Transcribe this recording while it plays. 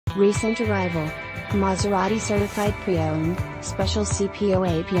Recent arrival. Maserati certified pre-owned, special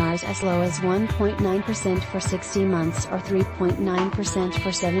CPO APRs as low as 1.9% for 60 months or 3.9%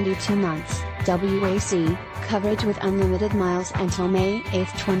 for 72 months, WAC, coverage with unlimited miles until May 8,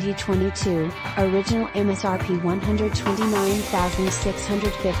 2022, original MSRP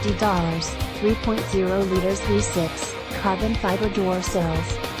 $129,650, 3.0 liters V6, carbon fiber door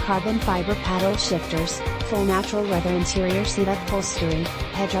sills, carbon fiber paddle shifters, full natural leather interior seat upholstery,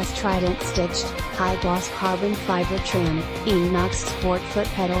 headrest trident stitched, high gloss carbon fiber trim, Enox sport foot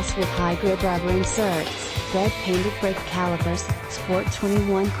pedals with high grip rubber inserts, red painted brake calipers, Sport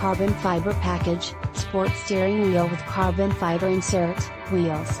 21 carbon fiber package, sport steering wheel with carbon fiber insert,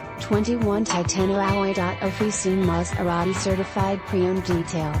 wheels, 21 titanium alloy. Officine Maserati certified pre-owned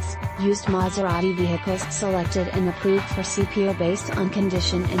details, used Maserati vehicles selected and approved for CPO based on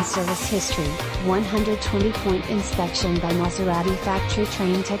condition and service history, 120-point inspection by Maserati factory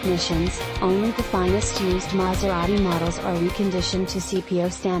trained technicians, only the finest used Maserati models are reconditioned to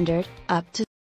CPO standard, up to